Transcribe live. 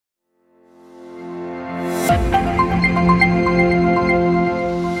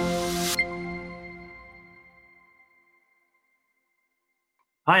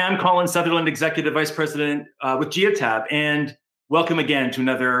Hi, I'm Colin Sutherland, Executive Vice President with Geotab, and welcome again to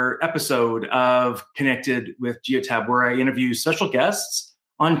another episode of Connected with Geotab, where I interview special guests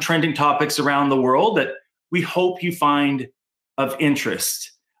on trending topics around the world that we hope you find of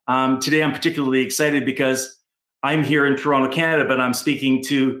interest. Today, I'm particularly excited because I'm here in Toronto, Canada, but I'm speaking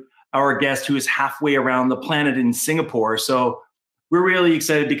to our guest who is halfway around the planet in Singapore. So we're really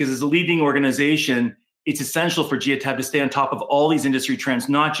excited because as a leading organization, it's essential for Geotab to stay on top of all these industry trends,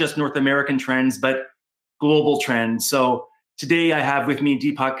 not just North American trends, but global trends. So today I have with me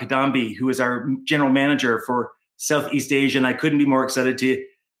Deepak Kadambi, who is our general manager for Southeast Asia. And I couldn't be more excited to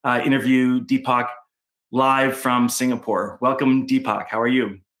interview Deepak live from Singapore. Welcome, Deepak. How are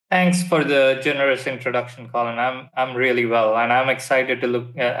you? Thanks for the generous introduction, Colin. I'm really well, and I'm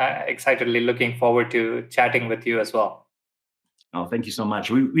excitedly looking forward to chatting with you as well. Oh, thank you so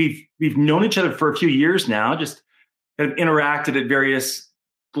much. We've known each other for a few years now, just kind of interacted at various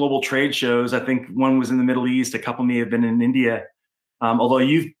global trade shows. I think one was in the Middle East, a couple may have been in India. Although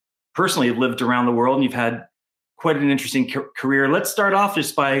you've personally lived around the world and you've had quite an interesting career. Let's start off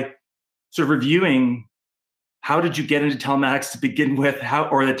just by sort of reviewing, how did you get into telematics to begin with,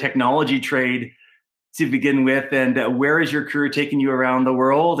 or the technology trade to begin with, and where is your career taking you around the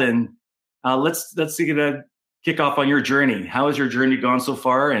world? And let's kick off on your journey. How has your journey gone so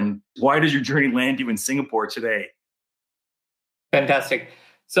far, and why does your journey land you in Singapore today? Fantastic.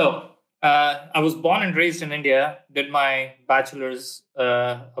 So I was born and raised in India, did my bachelor's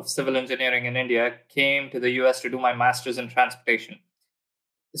of civil engineering in India, came to the US to do my master's in transportation.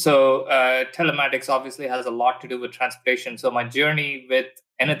 So telematics obviously has a lot to do with transportation. So my journey with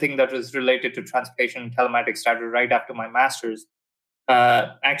anything that was related to transportation and telematics started right after my master's.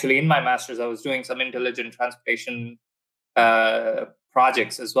 Actually, in my master's, I was doing some intelligent transportation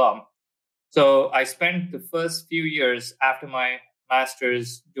projects as well. So I spent the first few years after my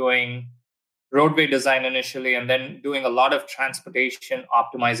master's doing roadway design initially, and then doing a lot of transportation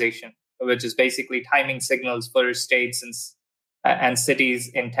optimization, which is basically timing signals for states and cities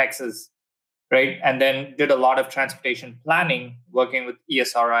in Texas, right? And then did a lot of transportation planning, working with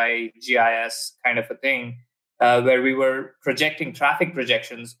ESRI, GIS kind of a thing. Where we were projecting traffic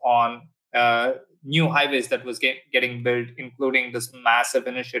projections on new highways that was getting built, including this massive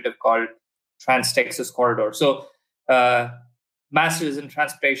initiative called Trans-Texas Corridor. So masters in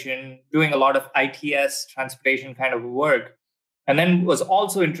transportation, doing a lot of ITS transportation kind of work, and then was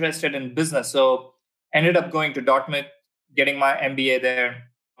also interested in business. So ended up going to Dartmouth, getting my MBA there.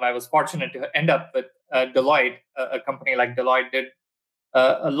 I was fortunate to end up with Deloitte, a company like Deloitte did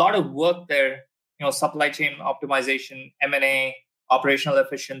a lot of work there. Supply chain optimization, M&A, operational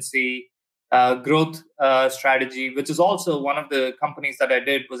efficiency, growth strategy, which is also one of the companies that I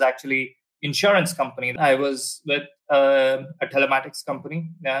did was actually insurance company. I was with a telematics company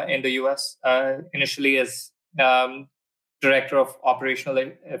in the US, initially as director of operational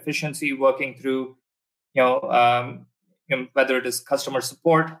efficiency, working through, whether it is customer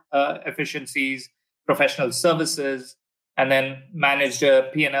support efficiencies, professional services, and then managed a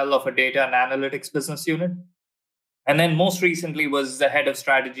P&L of a data and analytics business unit. And then most recently was the head of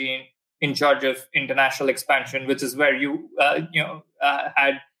strategy in charge of international expansion, which is where you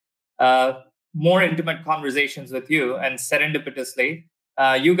had more intimate conversations with you. And serendipitously,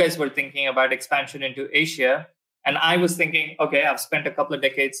 you guys were thinking about expansion into Asia. And I was thinking, okay, I've spent a couple of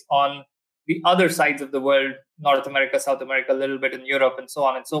decades on the other sides of the world, North America, South America, a little bit in Europe, and so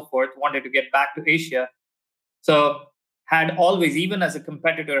on and so forth, wanted to get back to Asia. So had always, even as a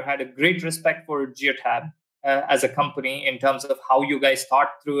competitor, had a great respect for Geotab as a company in terms of how you guys thought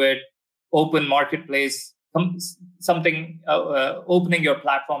through it, open marketplace, something opening your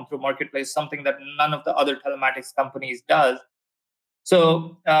platform through marketplace, something that none of the other telematics companies does.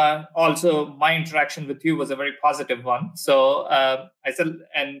 So also my interaction with you was a very positive one. So I said,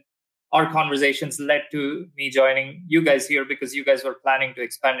 and our conversations led to me joining you guys here because you guys were planning to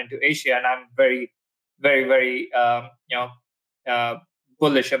expand into Asia, and I'm very, very, very,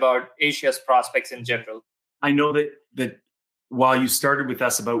 bullish about Asia's prospects in general. I know that while you started with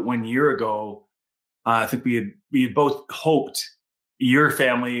us about 1 year ago, I think we had both hoped, your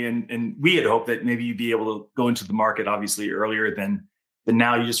family and we had hoped, that maybe you'd be able to go into the market obviously earlier than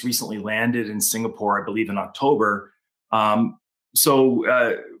now. You just recently landed in Singapore, I believe, in October. So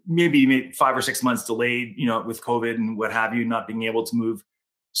maybe 5 or 6 months delayed, with COVID and what have you, not being able to move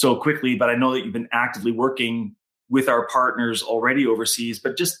so quickly. But I know that you've been actively working with our partners already overseas.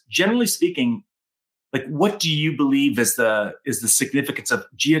 But just generally speaking, like, what do you believe is the significance of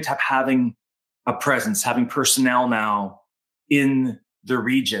Geotab having a presence, having personnel now in the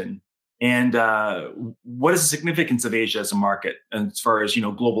region? And what is the significance of Asia as a market as far as,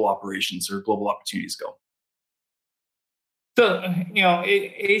 global operations or global opportunities go? So,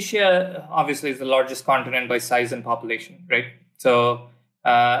 Asia obviously is the largest continent by size and population, right? So,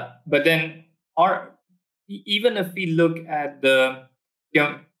 but then, even if we look at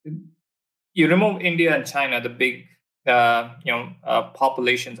you remove India and China, the big,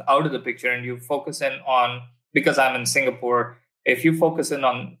 populations out of the picture, and you focus in on, because I'm in Singapore, if you focus in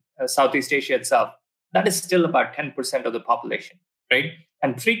on Southeast Asia itself, that is still about 10% of the population, right?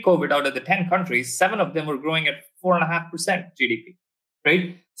 And pre-COVID, out of the 10 countries, 7 of them were growing at 4.5% GDP,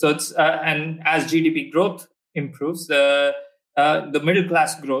 right? So it's and as GDP growth improves, the middle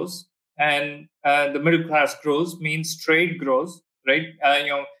class grows, and the middle class grows means trade grows, right?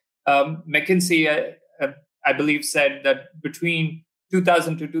 McKinsey, I believe, said that between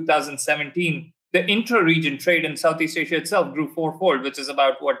 2000 to 2017, the intra-region trade in Southeast Asia itself grew fourfold, which is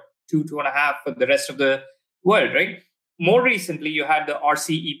about 2.5 for the rest of the world, right? More recently, you had the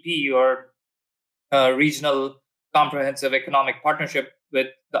RCEP, or Regional Comprehensive Economic Partnership, with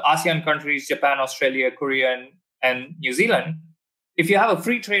the ASEAN countries, Japan, Australia, Korea, and New Zealand. If you have a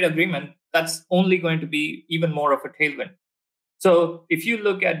free trade agreement, that's only going to be even more of a tailwind. So if you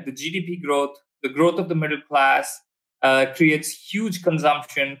look at the GDP growth, the growth of the middle class creates huge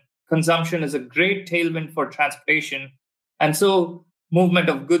consumption. Consumption is a great tailwind for transportation. And so movement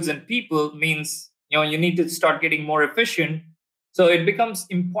of goods and people means, you need to start getting more efficient. So it becomes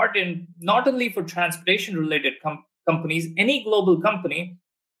important not only for transportation related companies, any global company.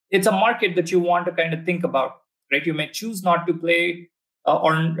 It's a market that you want to kind of think about, right? You may choose not to play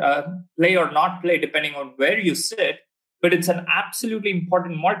or play or not play depending on where you sit, but it's an absolutely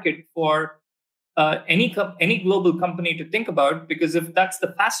important market for any global company to think about, because if that's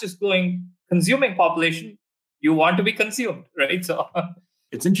the fastest growing consuming population, you want to be consumed, right? So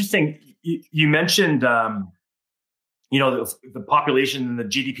it's interesting. You mentioned, the population and the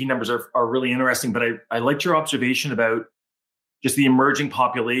GDP numbers are really interesting, but I liked your observation about just the emerging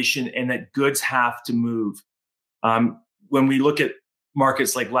population and that goods have to move. When we look at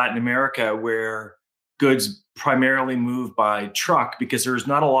markets like Latin America, where goods primarily move by truck because there's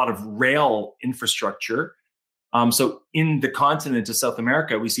not a lot of rail infrastructure. So in the continent of South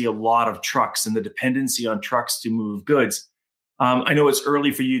America, we see a lot of trucks and the dependency on trucks to move goods. I know it's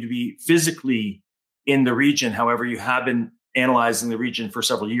early for you to be physically in the region. However, you have been analyzing the region for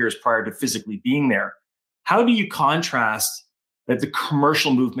several years prior to physically being there. How do you contrast the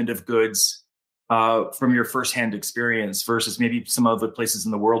commercial movement of goods from your firsthand experience versus maybe some other places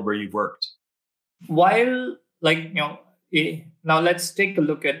in the world where you've worked? While, now let's take a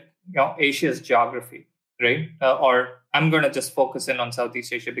look at, Asia's geography, right? Or I'm going to just focus in on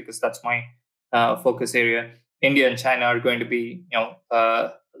Southeast Asia because that's my focus area. India and China are going to be,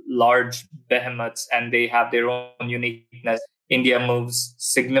 large behemoths, and they have their own uniqueness. India moves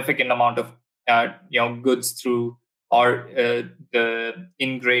significant amount of, goods through the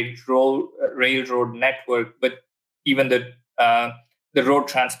in-grade railroad network, but even the road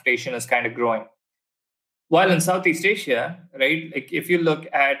transportation is kind of growing. While in Southeast Asia, right, like if you look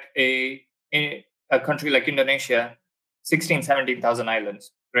at a country like Indonesia, 16, 17,000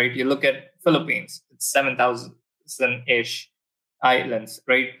 islands, right? You look at Philippines, it's 7,000-ish islands,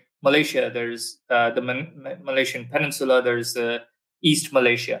 right? Malaysia, there's the Malaysian Peninsula, there's East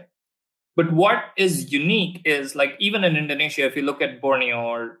Malaysia. But what is unique is, like, even in Indonesia, if you look at Borneo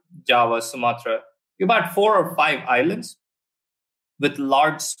or Java, Sumatra, you have about 4 or 5 islands with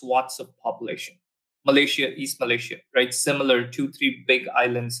large swaths of population. Malaysia, East Malaysia, right? Similar 2-3 big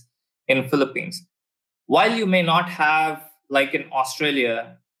islands in Philippines. While you may not have, like in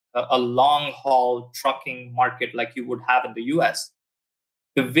Australia, a long haul trucking market like you would have in the US,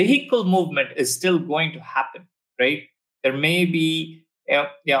 the vehicle movement is still going to happen, right? There may be,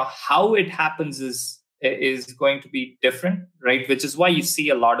 how it happens is going to be different, right? Which is why you see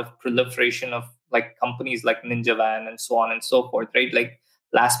a lot of proliferation of like companies like Ninja Van and so on and so forth, right? Like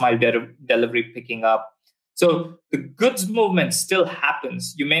last mile delivery picking up. So the goods movement still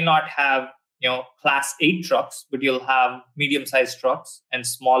happens. You may not have, class 8 trucks, but you'll have medium-sized trucks and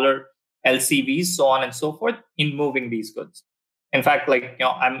smaller LCVs, so on and so forth, in moving these goods. In fact,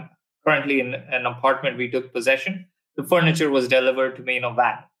 I'm currently in an apartment we took possession. The furniture was delivered to me in a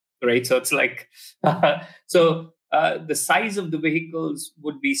van, right? So it's like, the size of the vehicles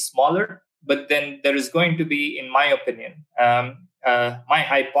would be smaller, but then there is going to be, in my opinion, my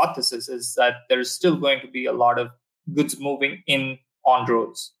hypothesis is that there's still going to be a lot of goods moving in on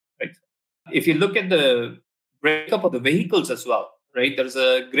roads, right? If you look at the breakup of the vehicles as well, right, there's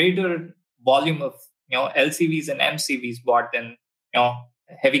a greater volume of LCVs and MCVs bought than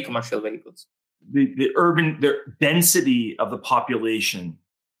heavy commercial vehicles. The density of the population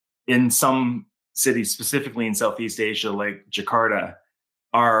in some cities, specifically in Southeast Asia, like Jakarta,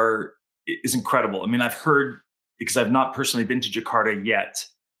 is incredible. I mean, I've heard, because I've not personally been to Jakarta yet,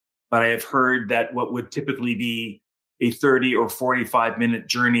 but I have heard that what would typically be a 30 or 45-minute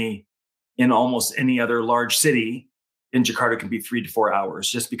journey in almost any other large city in Jakarta can be 3 to 4 hours,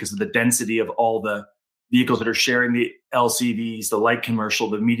 just because of the density of all the vehicles that are sharing, the LCVs, the light commercial,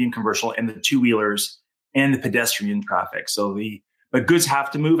 the medium commercial, and the two-wheelers, and the pedestrian traffic. But goods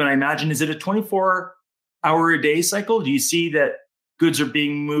have to move. And I imagine, is it a 24-hour-a-day cycle? Do you see that goods are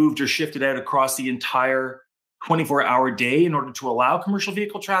being moved or shifted out across the entire 24-hour day in order to allow commercial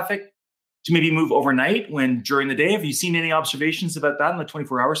vehicle traffic to maybe move overnight when during the day? Have you seen any observations about that in the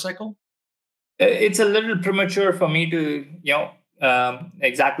 24-hour cycle? It's a little premature for me to,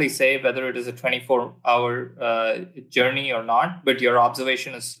 exactly say whether it is a 24-hour journey or not, but your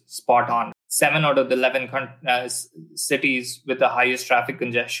observation is spot on. 7 out of the 11 cities with the highest traffic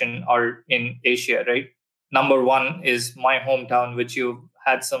congestion are in Asia, right? Number 1 is my hometown, which you've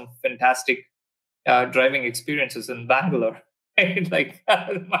had some fantastic driving experiences in Bangalore, right?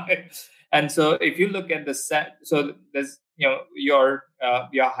 And so if you look at so there's, your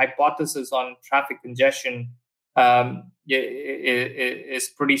hypothesis on traffic congestion is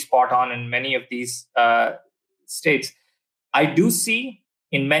pretty spot on in many of these states. I do see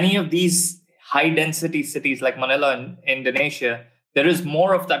in many of these high density cities like Manila in Indonesia, there is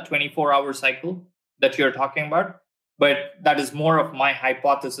more of that 24-hour cycle that you're talking about, but that is more of my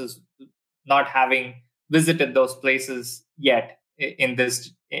hypothesis, not having visited those places yet in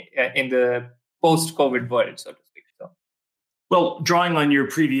the post-COVID world, so to speak. Well, drawing on your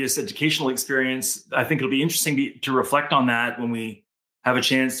previous educational experience, I think it'll be interesting to reflect on that when we have a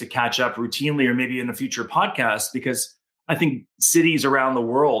chance to catch up routinely, or maybe in a future podcast, because I think cities around the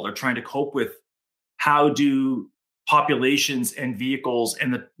world are trying to cope with how do populations and vehicles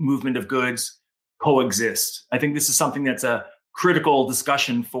and the movement of goods coexist. I think this is something that's a critical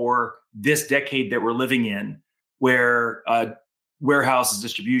discussion for this decade that we're living in, where warehouses,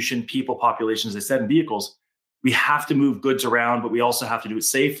 distribution, people, populations, as I said, and vehicles, we have to move goods around, but we also have to do it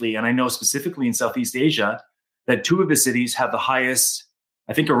safely. And I know specifically in Southeast Asia that 2 of the cities have the highest,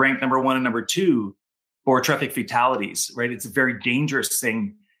 I think, are ranked number 1 and number 2 for traffic fatalities, right? It's a very dangerous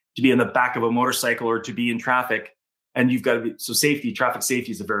thing to be in the back of a motorcycle or to be in traffic. And you've got to be, so traffic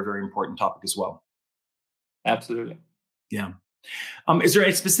safety is a very, very important topic as well. Absolutely. Yeah. Is there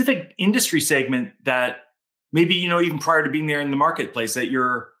a specific industry segment that maybe, even prior to being there in the marketplace, that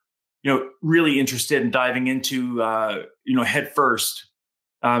you're, really interested in diving into, head first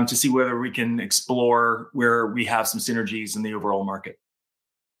to see whether we can explore where we have some synergies in the overall market?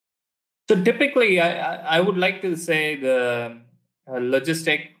 So typically, I would like to say the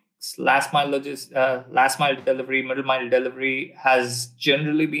logistics, last mile delivery, middle mile delivery has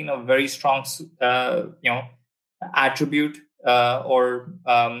generally been a very strong, attribute or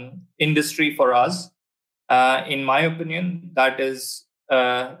industry for us. In my opinion, that is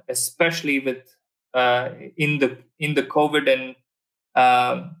especially with in the COVID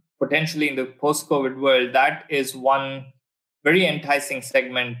and potentially in the post-COVID world, that is one very enticing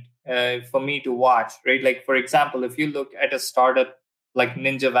segment for me to watch, right? Like, for example, if you look at a startup like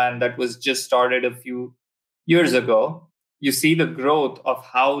Ninja Van that was just started a few years ago, you see the growth of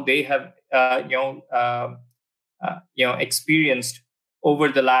how they have, experienced over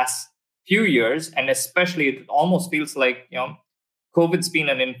the last few years. And especially, it almost feels like, COVID's been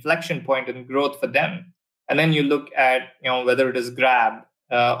an inflection point in growth for them. And then you look at, whether it is Grab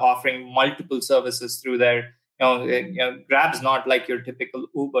offering multiple services through their, Grab's not like your typical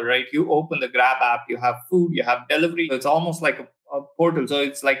Uber, right? You open the Grab app, you have food, you have delivery. It's almost like a portal. So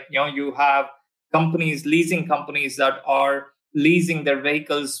it's like, you have leasing companies that are leasing their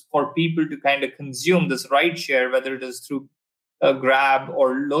vehicles for people to kind of consume this ride share, whether it is through Grab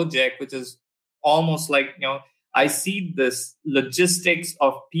or Lojek, which is almost like, I see this logistics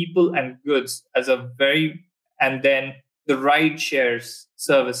of people and goods as and then the ride shares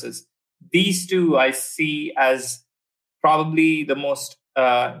services. These two I see as probably the most,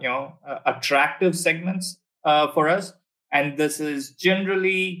 attractive segments for us. And this is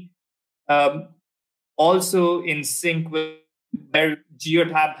generally also in sync with where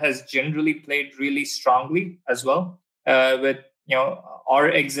Geotab has generally played really strongly as well, with, our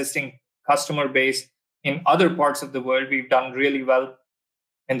existing customer base. In other parts of the world, we've done really well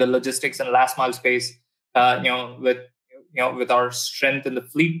in the logistics and last mile space. With our strength in the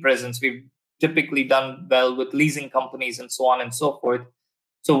fleet presence, we've typically done well with leasing companies and so on and so forth.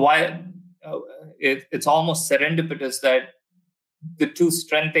 So it's almost serendipitous that the two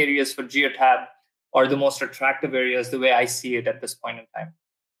strength areas for Geotab, or the most attractive areas, the way I see it at this point in time.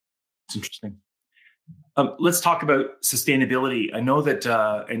 It's interesting. Let's talk about sustainability. I know that,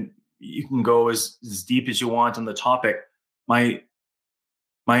 and you can go as deep as you want on the topic. My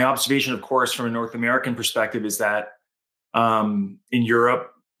observation, of course, from a North American perspective, is that in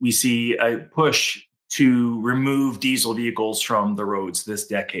Europe, we see a push to remove diesel vehicles from the roads this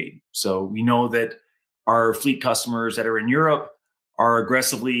decade. So we know that our fleet customers that are in Europe are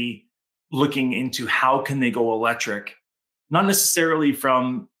aggressively looking into how can they go electric, not necessarily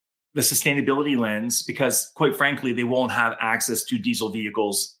from the sustainability lens, because quite frankly, they won't have access to diesel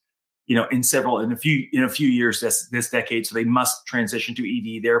vehicles, in a few years this decade. So they must transition to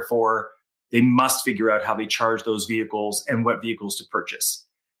EV. Therefore, they must figure out how they charge those vehicles and what vehicles to purchase.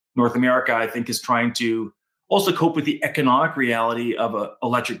 North America, I think, is trying to also cope with the economic reality of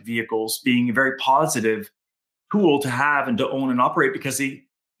electric vehicles being a very positive tool to have and to own and operate, because they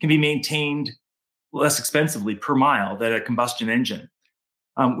can be maintained less expensively per mile than a combustion engine.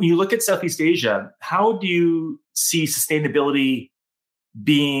 When you look at Southeast Asia, how do you see sustainability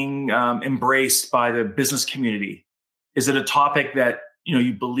being embraced by the business community? Is it a topic that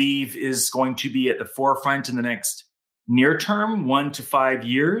you believe is going to be at the forefront in the next near term, 1 to 5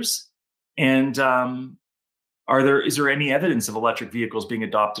 years? And is there any evidence of electric vehicles being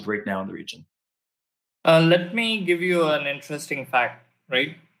adopted right now in the region? Let me give you an interesting fact,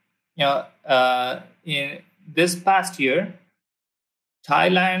 right? In this past year,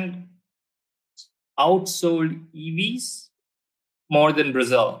 Thailand outsold EVs more than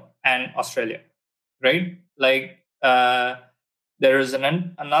Brazil and Australia, right? Like there is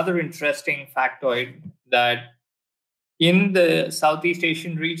another interesting factoid that in the Southeast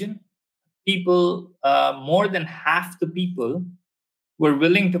Asian region, people, more than half the people, were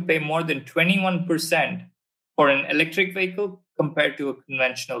willing to pay more than 21% for an electric vehicle compared to a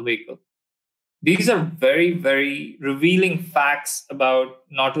conventional vehicle. These are very, very revealing facts about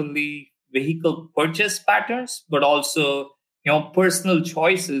not only vehicle purchase patterns, but also personal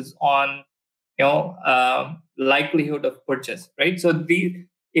choices on likelihood of purchase, right? So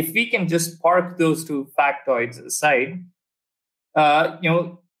if we can just park those two factoids aside,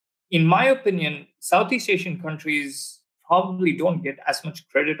 in my opinion, Southeast Asian countries probably don't get as much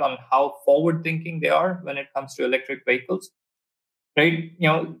credit on how forward-thinking they are when it comes to electric vehicles, right?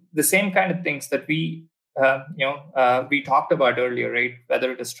 The same kind of things that we talked about earlier, right?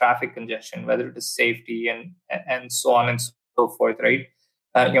 Whether it is traffic congestion, whether it is safety, and so on and so forth, right?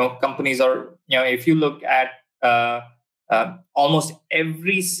 Companies are, if you look at almost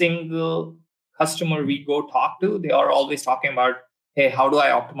every single customer we go talk to, they are always talking about, hey, how do I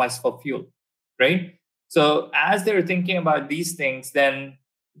optimize for fuel, right? So as they're thinking about these things, then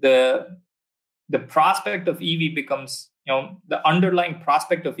the prospect of EV becomes, the underlying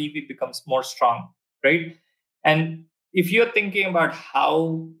prospect of EV becomes more strong, right? And if you're thinking about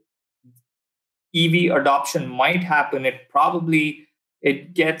how EV adoption might happen,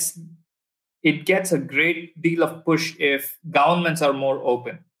 it gets a great deal of push if governments are more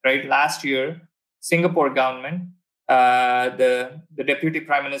open, right? Last year, Singapore government, the deputy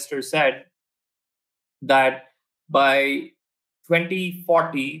prime minister said that by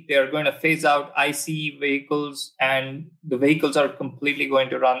 2040, they are going to phase out ICE vehicles, and the vehicles are completely going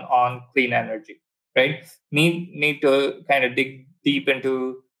to run on clean energy, right? Need to kind of dig deep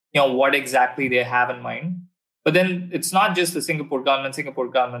into what exactly they have in mind. But then it's not just the Singapore government. Singapore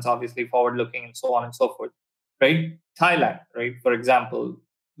government's obviously forward-looking and so on and so forth, right? Thailand, right, for example,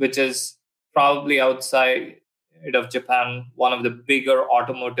 which is probably outside of Japan, one of the bigger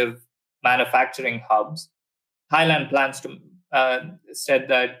automotive manufacturing hubs. Thailand plans to said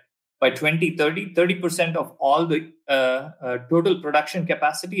that by 2030, 30% of all the total production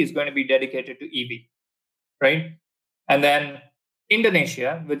capacity is going to be dedicated to EV, right? And then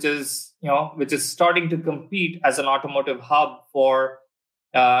Indonesia, which is starting to compete as an automotive hub for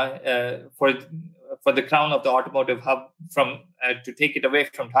the crown of the automotive hub to take it away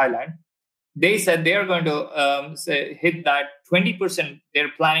from Thailand. They said they are going to hit that 20%.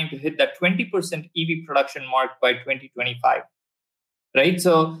 They're planning to hit that 20% EV production mark by 2025, right?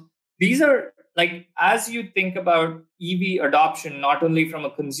 So these are, like, as you think about EV adoption, not only from a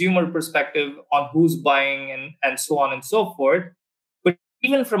consumer perspective on who's buying and so on and so forth, but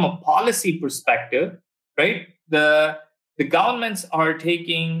even from a policy perspective, right? The governments are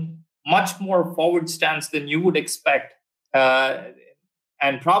taking much more forward stance than you would expect,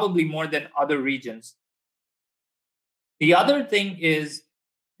 and probably more than other regions. The other thing is,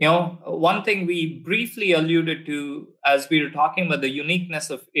 one thing we briefly alluded to as we were talking about the uniqueness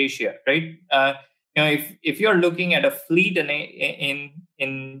of Asia, right? if you're looking at a fleet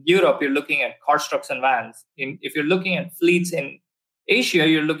in Europe, you're looking at cars, trucks, and vans. If you're looking at fleets in Asia,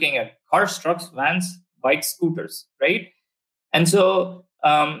 you're looking at cars, trucks, vans, bikes, scooters, right? And so,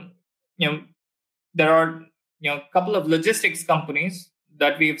 there are a couple of logistics companies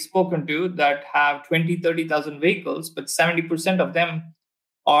that we've spoken to that have 20,000-30,000 vehicles, but 70% of them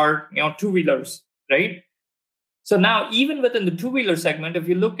are two-wheelers, right? So now, even within the two-wheeler segment, if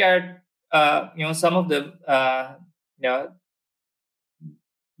you look at some of the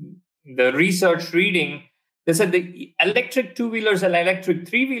research reading, they said the electric two-wheelers and electric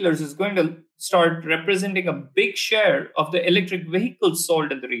three-wheelers is going to start representing a big share of the electric vehicles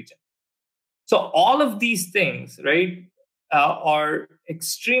sold in the region. So all of these things, right, are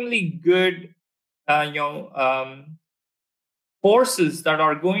extremely good, forces that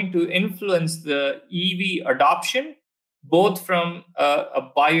are going to influence the EV adoption, both from a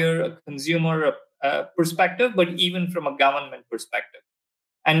buyer, a consumer perspective, but even from a government perspective.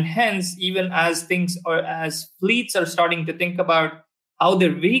 And hence, even as fleets are starting to think about how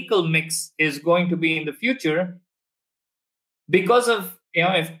their vehicle mix is going to be in the future, because of,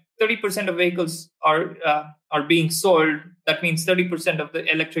 if 30% of vehicles are being sold, that means 30% of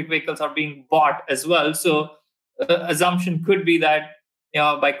the electric vehicles are being bought as well. So assumption could be that,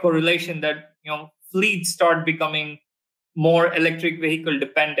 by correlation, that, fleets start becoming more electric vehicle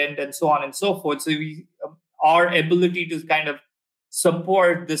dependent and so on and so forth. So our ability to kind of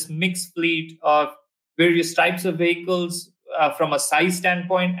support this mixed fleet of various types of vehicles from a size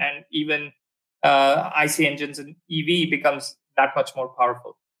standpoint, and even IC engines and EV becomes that much more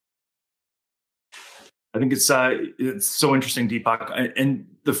powerful. I think it's so interesting, Deepak, and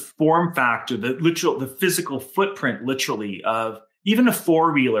the form factor, the physical footprint, literally, of even a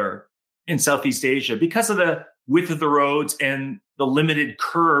four-wheeler in Southeast Asia, because of the width of the roads and the limited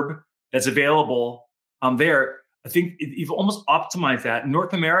curb that's available there. I think you've almost optimized that.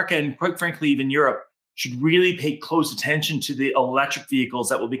 North America, and quite frankly, even Europe, should really pay close attention to the electric vehicles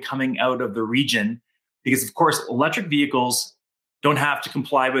that will be coming out of the region, because, of course, electric vehicles don't have to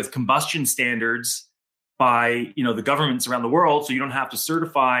comply with combustion standards by the governments around the world, so you don't have to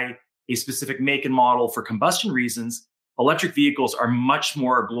certify a specific make and model for combustion reasons. Electric vehicles are much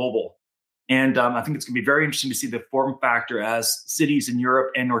more global, and I think it's going to be very interesting to see the form factor as cities in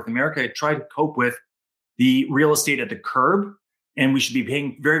Europe and North America try to cope with the real estate at the curb, and we should be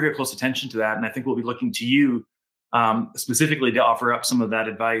paying very, very close attention to that. And I think we'll be looking to you specifically to offer up some of that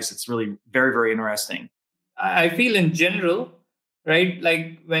advice. It's really very, very interesting. I feel in general, right,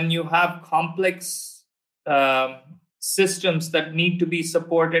 like when you have complex systems that need to be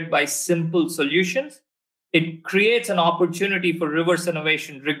supported by simple solutions, it creates an opportunity for reverse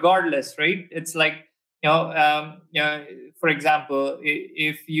innovation regardless, right? It's like, for example,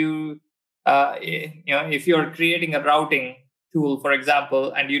 if you're creating a routing tool, for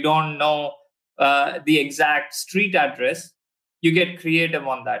example, and you don't know the exact street address, you get creative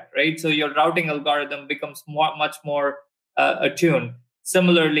on that, right? So your routing algorithm becomes much more attuned.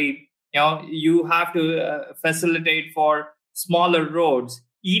 Similarly, you have to facilitate for smaller roads,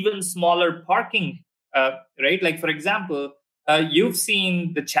 even smaller parking, right? Like, for example, you've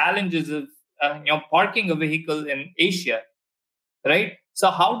seen the challenges of parking a vehicle in Asia, right? So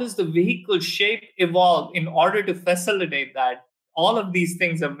how does the vehicle shape evolve in order to facilitate that? All of these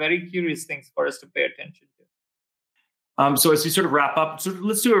things are very curious things for us to pay attention to. So as we sort of wrap up, so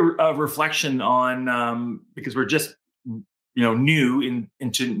let's do a reflection on, because we're just new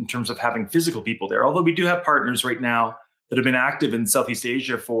in terms of having physical people there. Although we do have partners right now that have been active in Southeast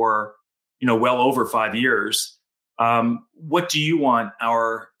Asia for well over 5 years. What do you want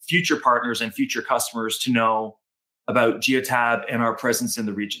our future partners and future customers to know about Geotab and our presence in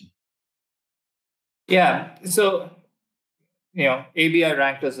the region? Yeah, so ABI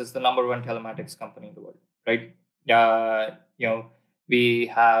ranked us as the number one telematics company in the world, right? We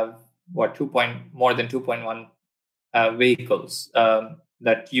have more than 2.1 vehicles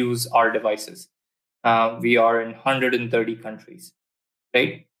that use our devices. We are in 130 countries,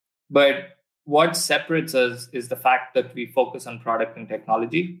 right? But what separates us is the fact that we focus on product and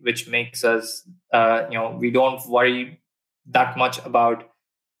technology, which makes us, we don't worry that much about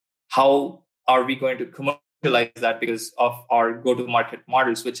how are we going to commercialize that because of our go-to-market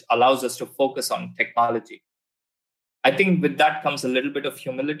models, which allows us to focus on technology. I think with that comes a little bit of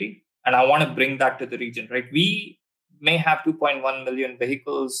humility, and I want to bring that to the region, right? We may have 2.1 million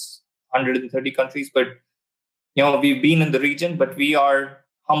vehicles, 130 countries, but we've been in the region, but we are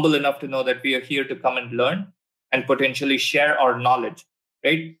humble enough to know that we are here to come and learn and potentially share our knowledge,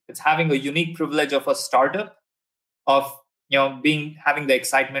 right? It's having a unique privilege of a startup, of having the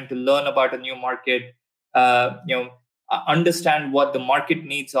excitement to learn about a new market, understand what the market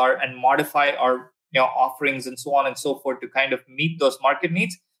needs are and modify our offerings and so on and so forth to kind of meet those market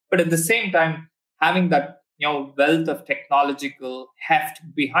needs. But at the same time, having that wealth of technological heft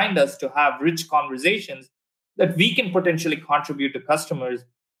behind us to have rich conversations that we can potentially contribute to customers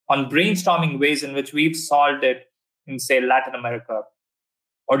on brainstorming ways in which we've solved it in, say, Latin America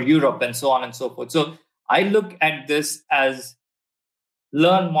or Europe and so on and so forth. So I look at this as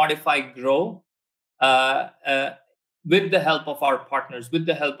learn, modify, grow with the help of our partners, with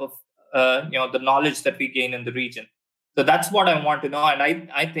the help of the knowledge that we gain in the region. So that's what I want to know.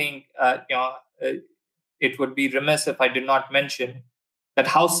 And I think it would be remiss if I did not mention that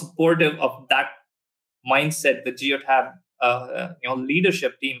how supportive of that mindset the Geotab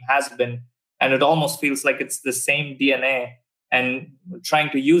leadership team has been, and it almost feels like it's the same DNA and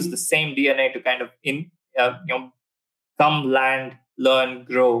trying to use the same DNA to kind of come, land, learn,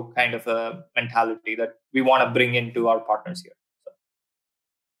 grow kind of a mentality that we want to bring into our partners here. So.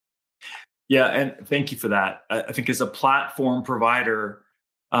 Yeah, and thank you for that. I think as a platform provider,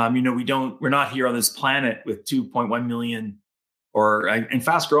 we're not here on this planet with 2.1 million and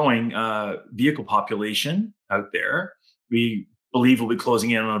fast growing vehicle population out there. We believe we'll be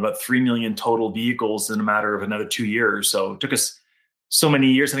closing in on about 3 million total vehicles in a matter of another 2 years. So it took us so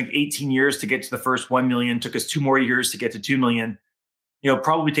many years, I think 18 years to get to the first 1 million, took us 2 more years to get to 2 million,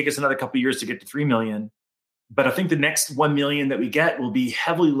 probably take us another couple of years to get to 3 million. But I think the next 1 million that we get will be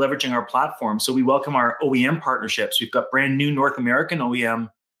heavily leveraging our platform. So we welcome our OEM partnerships. We've got brand new North American OEM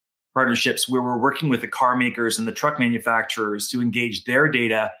partnerships where we're working with the car makers and the truck manufacturers to engage their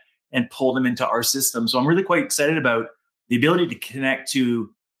data and pull them into our system. So I'm really quite excited about the ability to connect to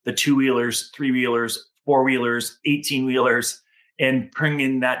the 2-wheelers, 3-wheelers, 4-wheelers, 18-wheelers, and bring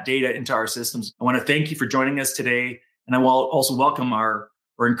in that data into our systems. I want to thank you for joining us today. And I will also welcome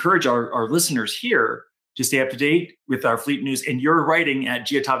encourage our listeners here to stay up to date with our fleet news and your writing at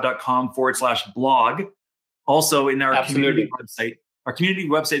geotab.com/blog. Also in our community website. Our community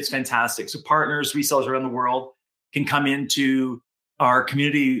website is fantastic. So partners, resellers around the world can come into our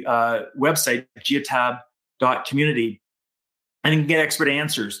community website, geotab.community, and can get expert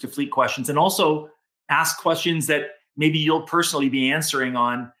answers to fleet questions and also ask questions that maybe you'll personally be answering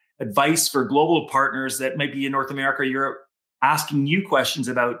on advice for global partners that might be in North America or Europe, asking you questions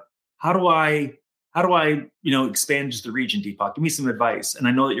about how do I expand just the region, Deepak? Give me some advice. And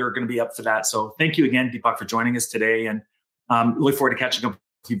I know that you're going to be up for that. So thank you again, Deepak, for joining us today. And look forward to catching up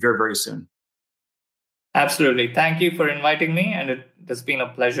with you very, very soon. Absolutely. Thank you for inviting me. And it has been a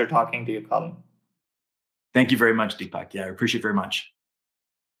pleasure talking to you, Colin. Thank you very much, Deepak. Yeah, I appreciate it very much.